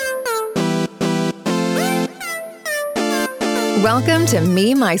Welcome to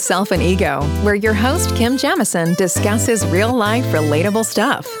Me, Myself, and Ego, where your host, Kim Jamison, discusses real-life, relatable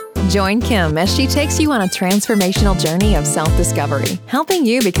stuff. Join Kim as she takes you on a transformational journey of self-discovery, helping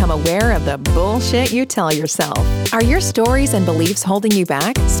you become aware of the bullshit you tell yourself. Are your stories and beliefs holding you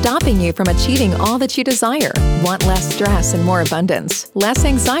back, stopping you from achieving all that you desire? Want less stress and more abundance, less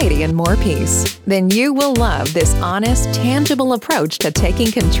anxiety and more peace? Then you will love this honest, tangible approach to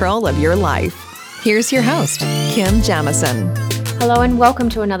taking control of your life. Here's your host, Kim Jamison. Hello and welcome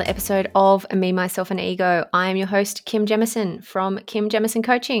to another episode of Me, Myself and Ego. I am your host, Kim Jamison from Kim Jamison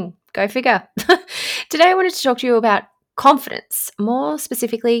Coaching. Go figure. Today I wanted to talk to you about confidence, more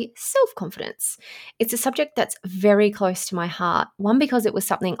specifically self-confidence. It's a subject that's very close to my heart. One, because it was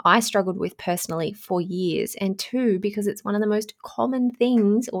something I struggled with personally for years, and two, because it's one of the most common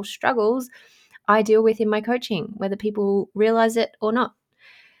things or struggles I deal with in my coaching, whether people realize it or not.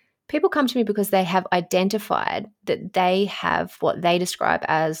 People come to me because they have identified that they have what they describe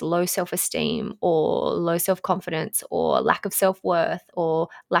as low self-esteem or low self-confidence or lack of self-worth or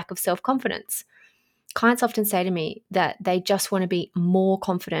lack of self-confidence. Clients often say to me that they just want to be more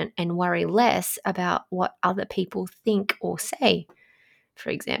confident and worry less about what other people think or say, for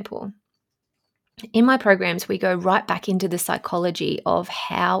example. In my programs, we go right back into the psychology of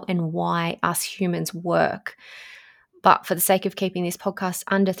how and why us humans work. But for the sake of keeping this podcast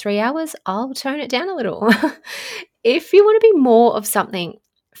under 3 hours, I'll tone it down a little. If you want to be more of something,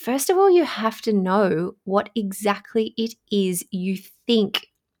 first of all, you have to know what exactly it is you think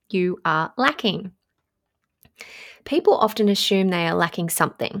you are lacking. People often assume they are lacking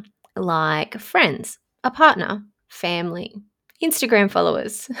something, like friends, a partner, family, Instagram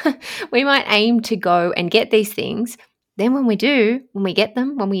followers. We might aim to go and get these things. Then when we do, when we get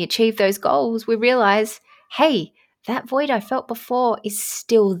them, when we achieve those goals, we realize, hey, that void I felt before is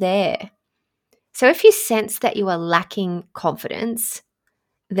still there. So if you sense that you are lacking confidence,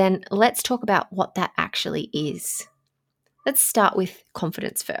 then let's talk about what that actually is. Let's start with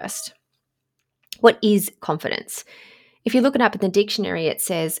confidence first. What is confidence? If you look it up in the dictionary, it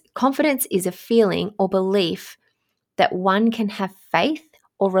says confidence is a feeling or belief that one can have faith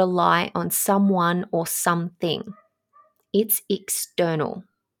or rely on someone or something. It's external,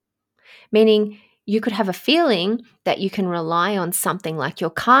 meaning you could have a feeling that you can rely on something like your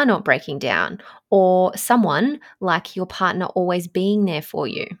car not breaking down or someone like your partner always being there for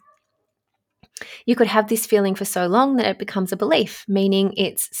you. You could have this feeling for so long that it becomes a belief, meaning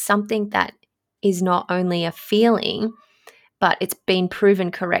it's something that is not only a feeling, but it's been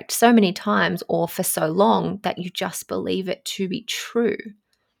proven correct so many times or for so long that you just believe it to be true.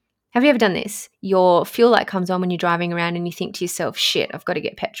 Have you ever done this? Your fuel light comes on when you're driving around and you think to yourself, shit, I've got to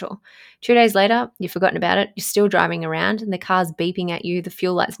get petrol. 2 days later, you've forgotten about it. You're still driving around and the car's beeping at you. The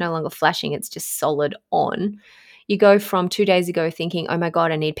fuel light's no longer flashing. It's just solid on. You go from 2 days ago thinking, oh my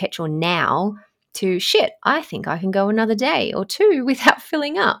God, I need petrol now, to shit, I think I can go another day or two without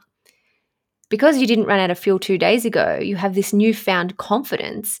filling up. Because you didn't run out of fuel 2 days ago, you have this newfound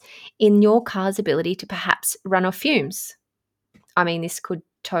confidence in your car's ability to perhaps run off fumes. I mean, this could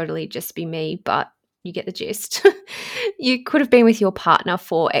totally just be me, but you get the gist. You could have been with your partner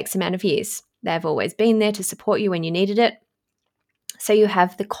for X amount of years. They've always been there to support you when you needed it. So you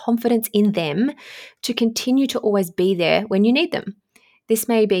have the confidence in them to continue to always be there when you need them. This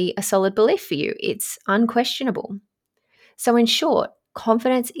may be a solid belief for you. It's unquestionable. So in short,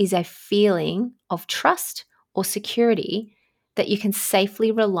 confidence is a feeling of trust or security that you can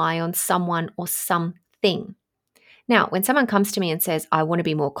safely rely on someone or something. Now, when someone comes to me and says, I want to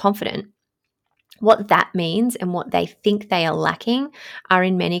be more confident, what that means and what they think they are lacking are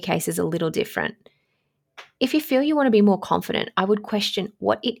in many cases a little different. If you feel you want to be more confident, I would question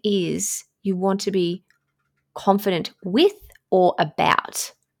what it is you want to be confident with or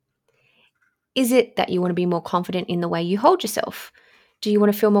about. Is it that you want to be more confident in the way you hold yourself? Do you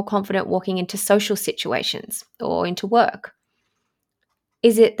want to feel more confident walking into social situations or into work?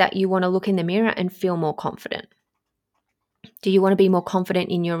 Is it that you want to look in the mirror and feel more confident? Do you want to be more confident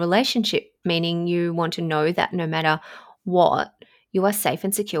in your relationship, meaning you want to know that no matter what, you are safe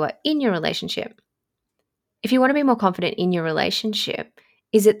and secure in your relationship? If you want to be more confident in your relationship,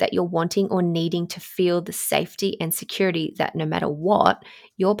 is it that you're wanting or needing to feel the safety and security that no matter what,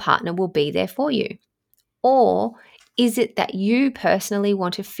 your partner will be there for you? Or is it that you personally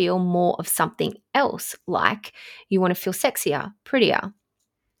want to feel more of something else, like you want to feel sexier, prettier,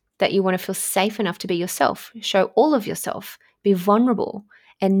 that you want to feel safe enough to be yourself, show all of yourself, be vulnerable,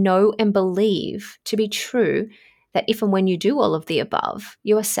 and know and believe to be true that if and when you do all of the above,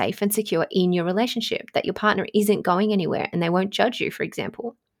 you are safe and secure in your relationship, that your partner isn't going anywhere and they won't judge you, for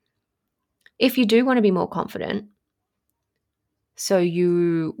example. If you do want to be more confident, So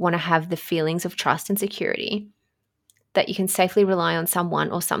you want to have the feelings of trust and security that you can safely rely on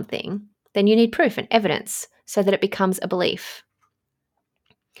someone or something, then you need proof and evidence so that it becomes a belief.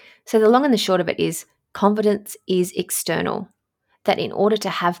 So the long and the short of it is confidence is external. That in order to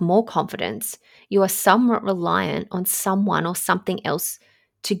have more confidence, you are somewhat reliant on someone or something else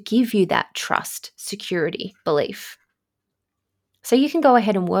to give you that trust, security, belief. So you can go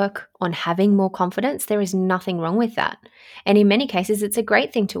ahead and work on having more confidence. There is nothing wrong with that. And in many cases, it's a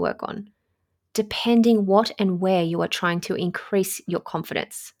great thing to work on, depending what and where you are trying to increase your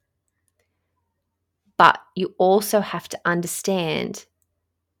confidence. But you also have to understand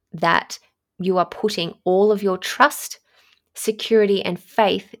that you are putting all of your trust, security, and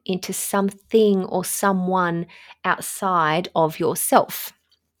faith into something or someone outside of yourself.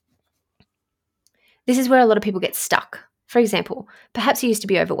 This is where a lot of people get stuck. For example, perhaps you used to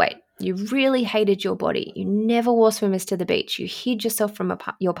be overweight. You really hated your body. You never wore swimmers to the beach. You hid yourself from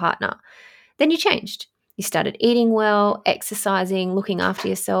your partner. Then you changed. You started eating well, exercising, looking after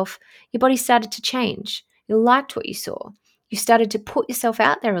yourself. Your body started to change. You liked what you saw. You started to put yourself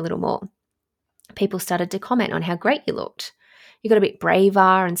out there a little more. People started to comment on how great you looked. You got a bit braver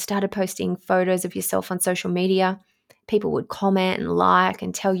and started posting photos of yourself on social media. People would comment and like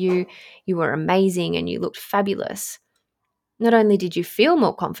and tell you you were amazing and you looked fabulous. Not only did you feel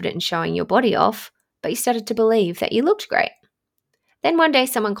more confident in showing your body off, but you started to believe that you looked great. Then one day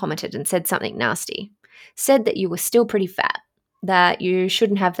someone commented and said something nasty, said that you were still pretty fat, that you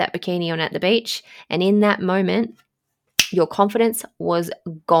shouldn't have that bikini on at the beach, and in that moment, your confidence was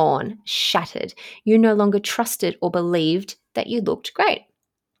gone, shattered. You no longer trusted or believed that you looked great.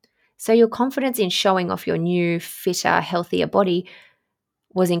 So your confidence in showing off your new, fitter, healthier body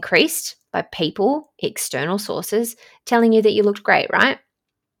was increased by people, external sources, telling you that you looked great, right?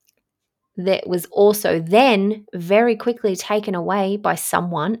 That was also then very quickly taken away by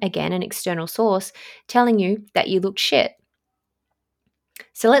someone, again, an external source, telling you that you looked shit.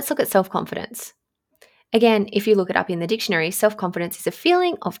 So let's look at self-confidence. Again, if you look it up in the dictionary, self-confidence is a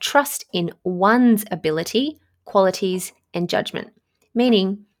feeling of trust in one's ability, qualities, and judgment,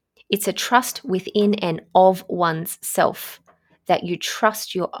 meaning it's a trust within and of one's self, that you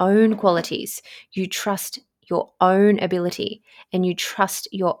trust your own qualities, you trust your own ability, and you trust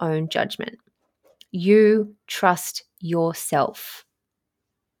your own judgment. You trust yourself.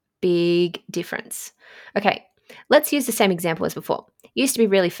 Big difference. Okay, let's use the same example as before. You used to be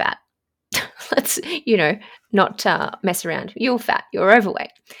really fat. Let's, not mess around. You're fat, you're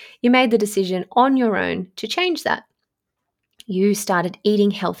overweight. You made the decision on your own to change that. You started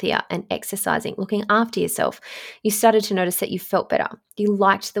eating healthier and exercising, looking after yourself. You started to notice that you felt better. You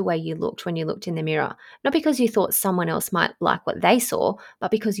liked the way you looked when you looked in the mirror, not because you thought someone else might like what they saw,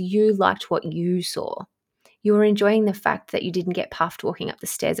 but because you liked what you saw. You were enjoying the fact that you didn't get puffed walking up the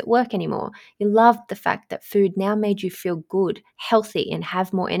stairs at work anymore. You loved the fact that food now made you feel good, healthy, and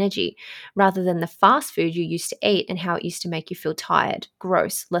have more energy, rather than the fast food you used to eat and how it used to make you feel tired,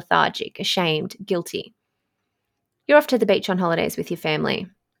 gross, lethargic, ashamed, guilty. You're off to the beach on holidays with your family.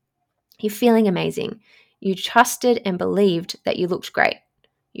 You're feeling amazing. You trusted and believed that you looked great.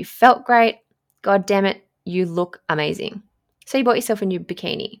 You felt great. God damn it, you look amazing. So you bought yourself a new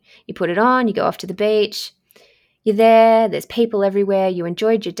bikini. You put it on, you go off to the beach. You're there, there's people everywhere, you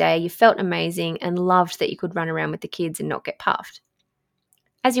enjoyed your day, you felt amazing and loved that you could run around with the kids and not get puffed.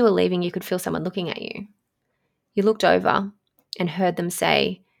 As you were leaving, you could feel someone looking at you. You looked over and heard them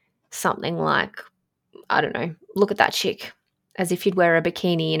say something like, I don't know, look at that chick, as if you'd wear a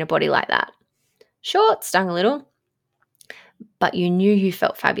bikini in a body like that. Sure, it stung a little, but you knew you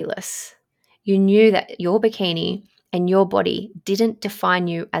felt fabulous. You knew that your bikini and your body didn't define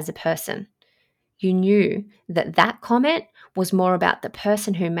you as a person. You knew that that comment was more about the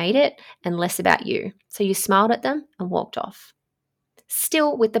person who made it and less about you. So you smiled at them and walked off,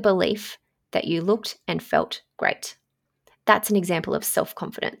 still with the belief that you looked and felt great. That's an example of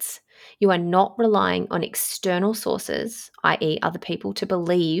self-confidence. You are not relying on external sources, i.e. other people, to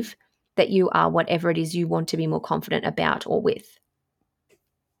believe that you are whatever it is you want to be more confident about or with.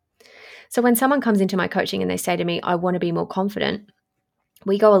 So when someone comes into my coaching and they say to me, I want to be more confident,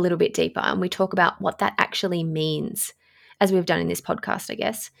 we go a little bit deeper and we talk about what that actually means, as we've done in this podcast, I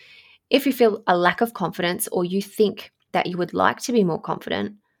guess. If you feel a lack of confidence or you think that you would like to be more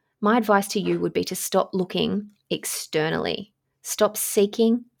confident, my advice to you would be to stop looking externally. Stop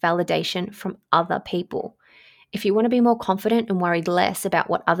seeking validation from other people. If you want to be more confident and worried less about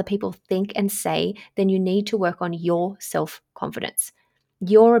what other people think and say, then you need to work on your self-confidence,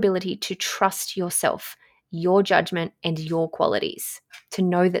 your ability to trust yourself, your judgment, and your qualities, to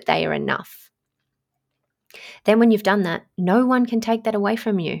know that they are enough. Then when you've done that, no one can take that away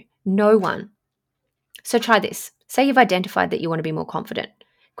from you. No one. So try this. Say you've identified that you want to be more confident.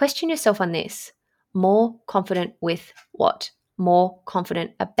 Question yourself on this. More confident with what? More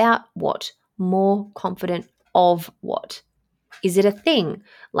confident about what? More confident of what? Is it a thing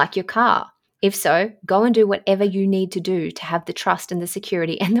like your car? If so, go and do whatever you need to do to have the trust and the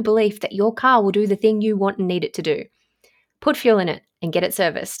security and the belief that your car will do the thing you want and need it to do. Put fuel in it and get it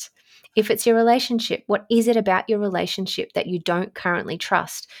serviced. If it's your relationship, what is it about your relationship that you don't currently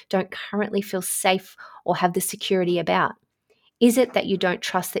trust, don't currently feel safe or have the security about? Is it that you don't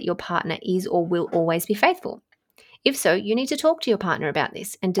trust that your partner is or will always be faithful? If so, you need to talk to your partner about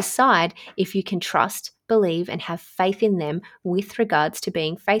this and decide if you can trust, believe, and have faith in them with regards to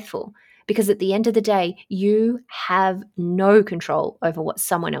being faithful. Because at the end of the day, you have no control over what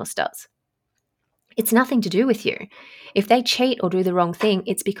someone else does. It's nothing to do with you. If they cheat or do the wrong thing,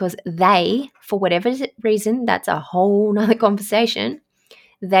 it's because they, for whatever reason, that's a whole nother conversation,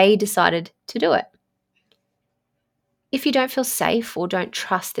 they decided to do it. If you don't feel safe or don't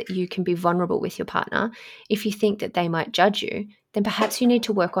trust that you can be vulnerable with your partner, if you think that they might judge you, then perhaps you need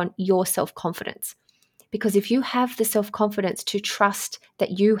to work on your self-confidence. Because if you have the self-confidence to trust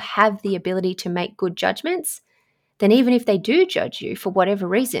that you have the ability to make good judgments, then even if they do judge you for whatever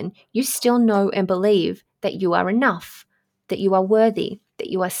reason, you still know and believe that you are enough, that you are worthy, that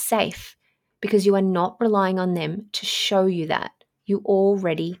you are safe, because you are not relying on them to show you that. You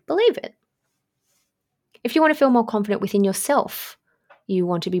already believe it. If you want to feel more confident within yourself, you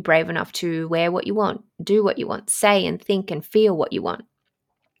want to be brave enough to wear what you want, do what you want, say and think and feel what you want,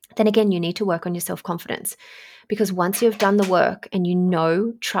 then again, you need to work on your self-confidence. Because once you've done the work and you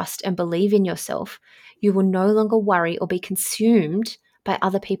know, trust and believe in yourself, you will no longer worry or be consumed by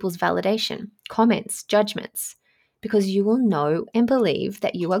other people's validation, comments, judgments, because you will know and believe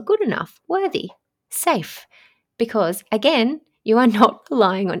that you are good enough, worthy, safe. Because again, you are not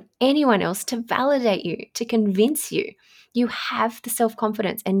relying on anyone else to validate you, to convince you. You have the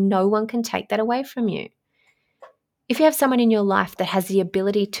self-confidence and no one can take that away from you. If you have someone in your life that has the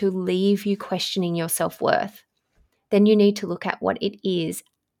ability to leave you questioning your self-worth, then you need to look at what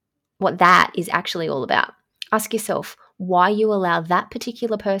that is actually all about. Ask yourself why you allow that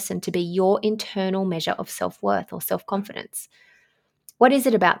particular person to be your internal measure of self-worth or self-confidence. What is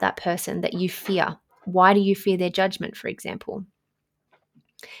it about that person that you fear? Why do you fear their judgment, for example?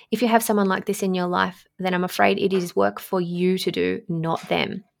 If you have someone like this in your life, then I'm afraid it is work for you to do, not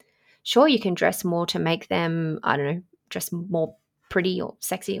them. Sure, you can dress more to make them, dress more pretty or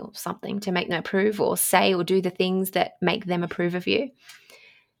sexy or something to make them approve, or say or do the things that make them approve of you.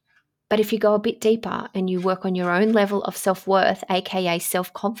 But if you go a bit deeper and you work on your own level of self-worth, aka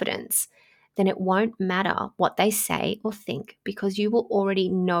self-confidence, then it won't matter what they say or think, because you will already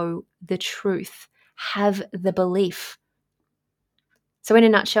know the truth, have the belief. So in a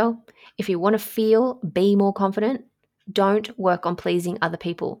nutshell, if you want to be more confident, don't work on pleasing other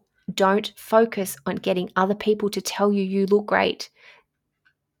people. Don't focus on getting other people to tell you you look great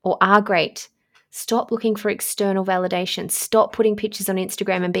or are great. Stop looking for external validation. Stop putting pictures on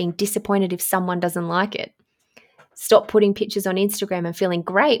Instagram and being disappointed if someone doesn't like it. Stop putting pictures on Instagram and feeling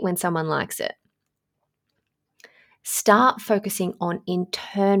great when someone likes it. Start focusing on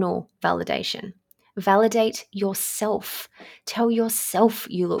internal validation. Validate yourself. Tell yourself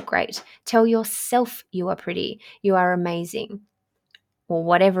you look great. Tell yourself you are pretty, you are amazing, or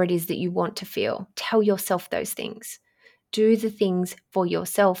whatever it is that you want to feel. Tell yourself those things. Do the things for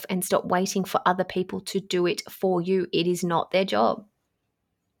yourself and stop waiting for other people to do it for you. It is not their job.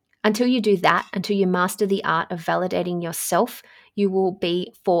 Until you do that, until you master the art of validating yourself, you will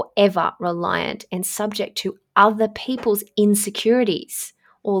be forever reliant and subject to other people's insecurities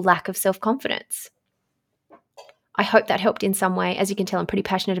or lack of self-confidence. I hope that helped in some way. As you can tell, I'm pretty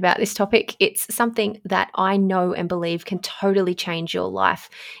passionate about this topic. It's something that I know and believe can totally change your life,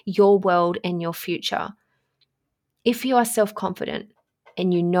 your world, and your future. If you are self-confident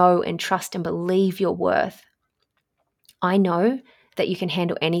and you know and trust and believe your worth, I know that you can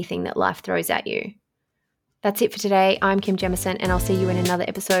handle anything that life throws at you. That's it for today. I'm Kim Jemison, and I'll see you in another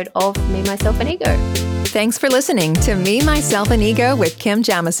episode of Me, Myself, and Ego. Thanks for listening to Me, Myself, and Ego with Kim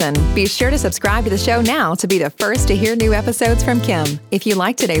Jamison. Be sure to subscribe to the show now to be the first to hear new episodes from Kim. If you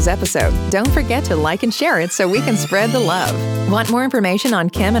liked today's episode, don't forget to like and share it so we can spread the love. Want more information on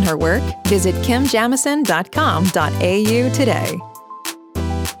Kim and her work? Visit kimjamison.com.au today.